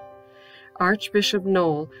 Indiana. Archbishop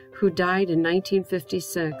Knoll, who died in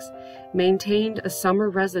 1956, maintained a summer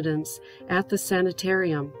residence at the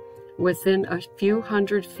sanitarium within a few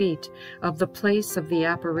hundred feet of the place of the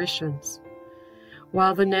apparitions.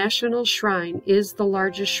 While the National Shrine is the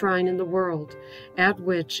largest shrine in the world, at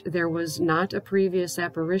which there was not a previous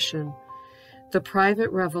apparition, the private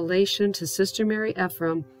revelation to Sister Mary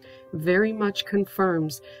Ephraim very much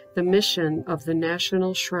confirms the mission of the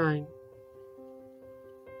National Shrine.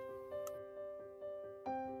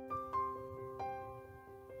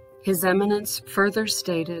 His Eminence further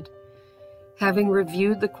stated, having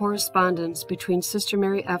reviewed the correspondence between Sister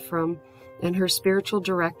Mary Ephraim and her spiritual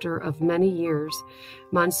director of many years,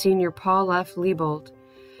 Monsignor Paul F. Liebold,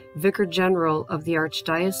 Vicar General of the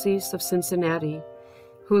Archdiocese of Cincinnati,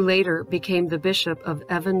 who later became the Bishop of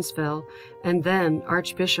Evansville and then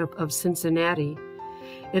Archbishop of Cincinnati,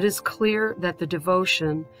 it is clear that the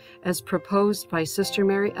devotion, as proposed by Sister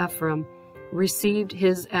Mary Ephraim, received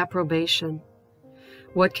his approbation.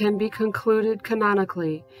 What can be concluded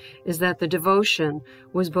canonically is that the devotion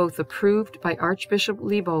was both approved by Archbishop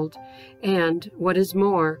Liebold and, what is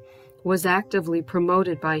more, was actively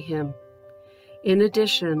promoted by him. In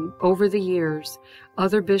addition, over the years,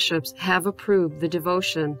 other bishops have approved the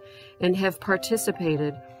devotion and have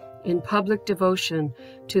participated in public devotion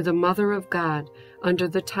to the Mother of God under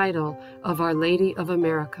the title of Our Lady of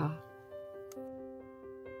America.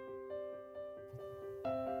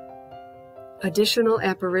 Additional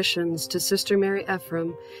apparitions to Sister Mary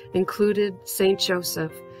Ephraim included Saint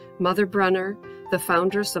Joseph, Mother Brunner, the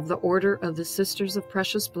foundress of the Order of the Sisters of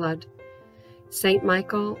Precious Blood, Saint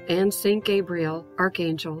Michael and Saint Gabriel,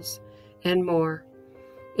 archangels, and more.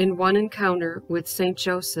 In one encounter with Saint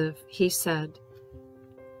Joseph, he said,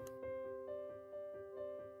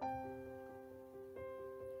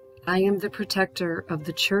 I am the protector of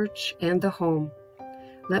the church and the home.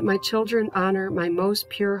 Let my children honor my most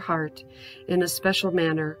pure heart in a special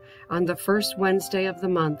manner on the first Wednesday of the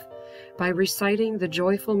month by reciting the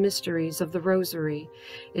joyful mysteries of the Rosary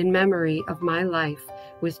in memory of my life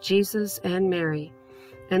with Jesus and Mary,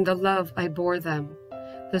 and the love I bore them,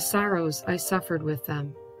 the sorrows I suffered with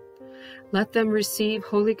them. Let them receive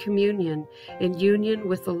Holy Communion in union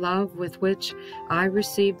with the love with which I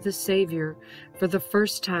received the Savior for the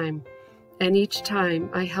first time, and each time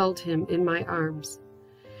I held him in my arms.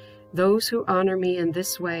 Those who honor me in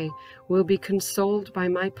this way will be consoled by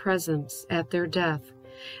my presence at their death,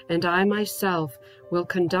 and I myself will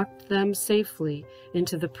conduct them safely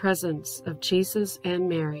into the presence of Jesus and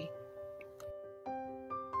Mary.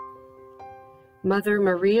 Mother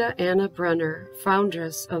Maria Anna Brunner,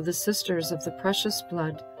 foundress of the Sisters of the Precious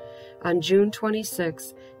Blood, on June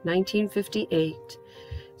 26, 1958,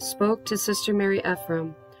 spoke to Sister Mary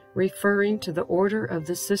Ephraim, referring to the order of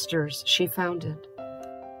the sisters she founded.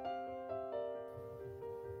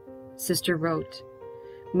 Sister wrote,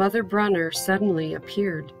 Mother Brunner suddenly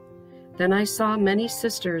appeared. Then I saw many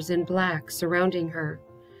sisters in black surrounding her.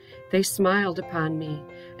 They smiled upon me,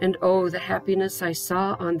 and oh, the happiness I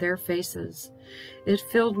saw on their faces. It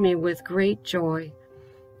filled me with great joy.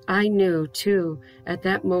 I knew, too, at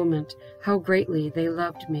that moment, how greatly they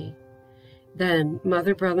loved me. Then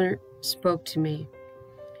Mother Brunner spoke to me.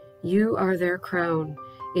 You are their crown.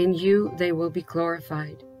 In you they will be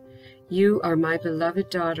glorified. You are my beloved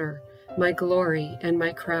daughter, my glory and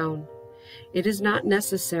my crown. It is not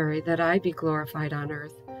necessary that I be glorified on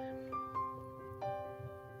earth.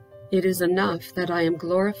 It is enough that I am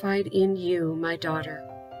glorified in you, my daughter.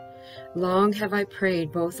 Long have I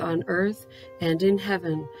prayed both on earth and in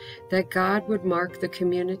heaven that God would mark the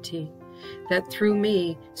community, that through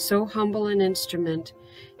me, so humble an instrument,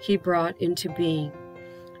 he brought into being,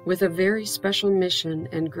 with a very special mission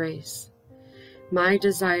and grace. My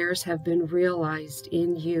desires have been realized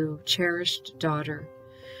in you, cherished daughter.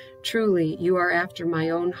 Truly, you are after my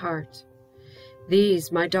own heart.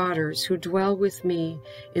 These, my daughters, who dwell with me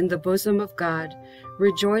in the bosom of God,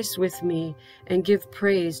 rejoice with me and give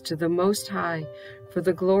praise to the Most High for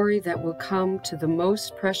the glory that will come to the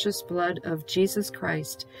most precious blood of Jesus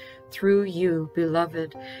Christ through you,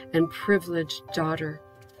 beloved and privileged daughter.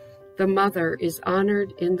 The mother is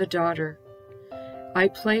honored in the daughter. I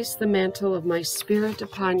place the mantle of my spirit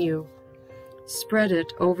upon you. Spread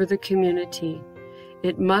it over the community.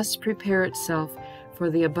 It must prepare itself for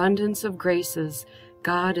the abundance of graces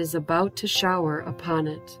God is about to shower upon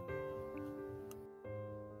it.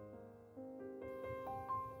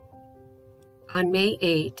 On May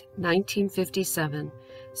 8, 1957,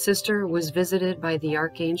 Sister was visited by the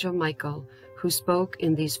Archangel Michael, who spoke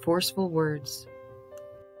in these forceful words.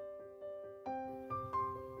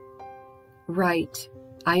 Write,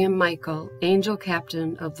 I am Michael, angel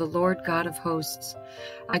captain of the Lord God of hosts.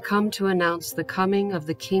 I come to announce the coming of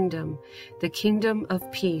the kingdom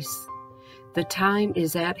of peace. The time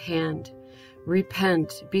is at hand.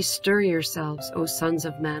 Repent, bestir yourselves, O sons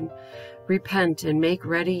of men. Repent and make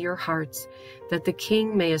ready your hearts, that the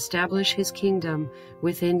King may establish his kingdom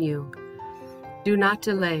within you. Do not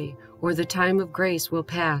delay, or the time of grace will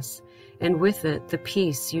pass, and with it the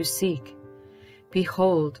peace you seek.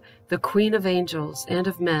 Behold, the Queen of angels and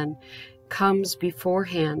of men comes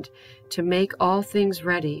beforehand to make all things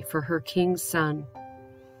ready for her King's Son.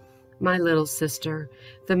 My little sister,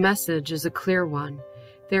 the message is a clear one.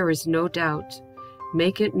 There is no doubt.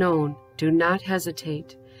 Make it known. Do not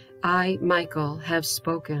hesitate. I, Michael, have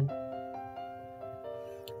spoken.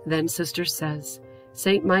 Then Sister says,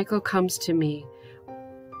 Saint Michael comes to me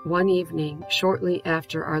one evening shortly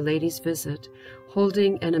after Our Lady's visit,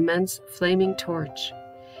 holding an immense flaming torch.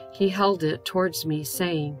 He held it towards me,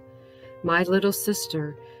 saying, My little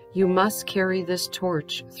sister, you must carry this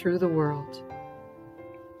torch through the world.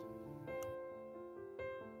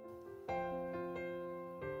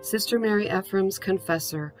 Sister Mary Ephraim's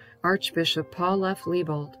confessor, Archbishop Paul F.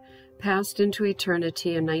 Liebold, passed into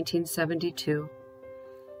eternity in 1972.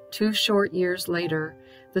 2 short years later,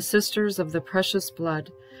 the Sisters of the Precious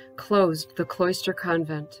Blood closed the cloister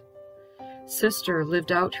convent. Sister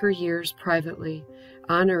lived out her years privately,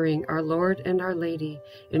 honoring our Lord and Our Lady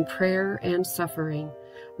in prayer and suffering,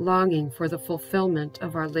 longing for the fulfillment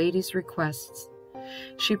of Our Lady's requests.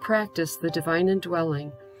 She practiced the divine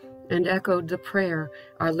indwelling and echoed the prayer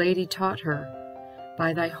Our Lady taught her.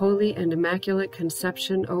 By thy holy and immaculate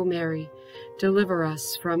conception, O Mary, deliver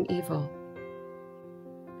us from evil.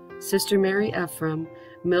 Sister Mary Ephraim,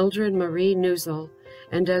 Mildred Marie Newsel,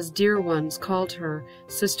 and as dear ones called her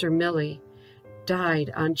Sister Millie,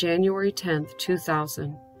 died on January 10,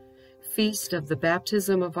 2000, feast of the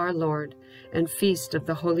baptism of our Lord and feast of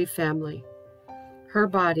the Holy Family. Her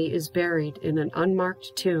body is buried in an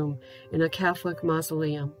unmarked tomb in a Catholic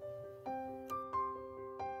mausoleum.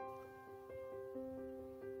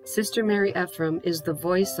 Sister Mary Ephraim is the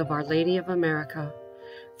voice of Our Lady of America.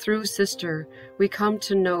 Through Sister, we come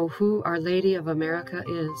to know who Our Lady of America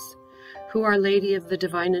is, who Our Lady of the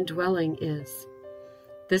Divine Indwelling is.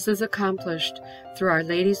 This is accomplished through Our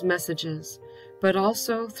Lady's messages, but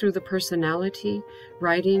also through the personality,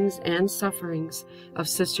 writings, and sufferings of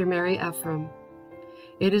Sister Mary Ephraim.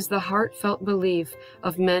 It is the heartfelt belief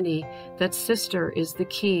of many that Sister is the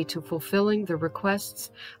key to fulfilling the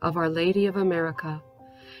requests of Our Lady of America.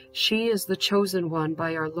 She is the chosen one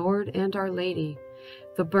by our Lord and Our Lady,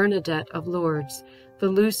 the Bernadette of Lourdes, the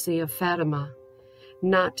Lucy of Fatima,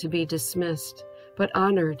 not to be dismissed, but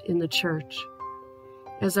honored in the Church.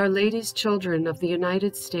 As Our Lady's children of the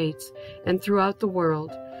United States and throughout the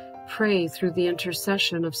world pray through the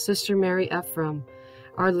intercession of Sister Mary Ephraim,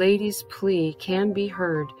 Our Lady's plea can be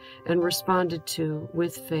heard and responded to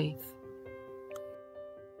with faith.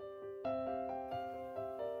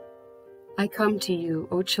 I come to you,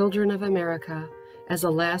 O children of America, as a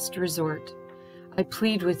last resort. I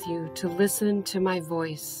plead with you to listen to my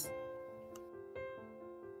voice.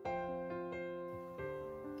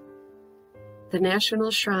 The National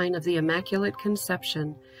Shrine of the Immaculate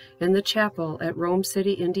Conception and the chapel at Rome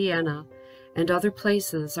City, Indiana, and other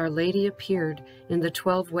places Our Lady appeared in the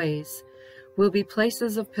 12 ways, will be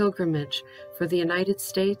places of pilgrimage for the United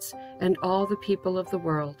States and all the people of the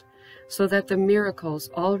world, so that the miracles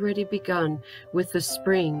already begun with the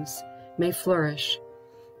springs may flourish.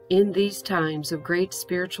 In these times of great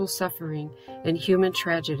spiritual suffering and human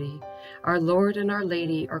tragedy, our Lord and Our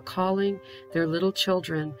Lady are calling their little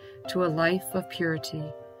children to a life of purity.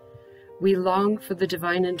 We long for the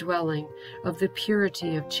divine indwelling of the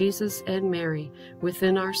purity of Jesus and Mary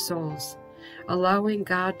within our souls, allowing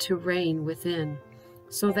God to reign within,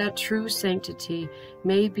 so that true sanctity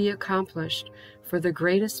may be accomplished for the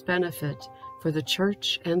greatest benefit for the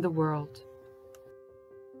Church and the world.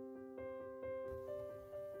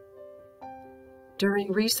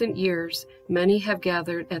 During recent years, many have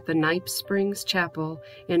gathered at the Knipe Springs Chapel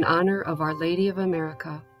in honor of Our Lady of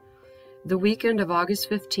America. The weekend of August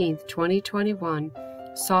 15, 2021,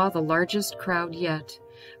 saw the largest crowd yet,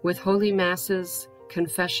 with holy masses,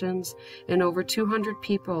 confessions, and over 200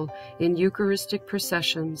 people in Eucharistic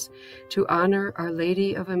processions to honor Our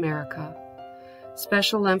Lady of America.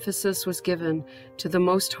 Special emphasis was given to the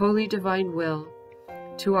Most Holy Divine Will,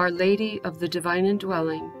 to Our Lady of the Divine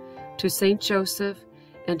Indwelling, to Saint Joseph,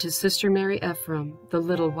 and to Sister Mary Ephraim, the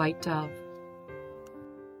Little White Dove.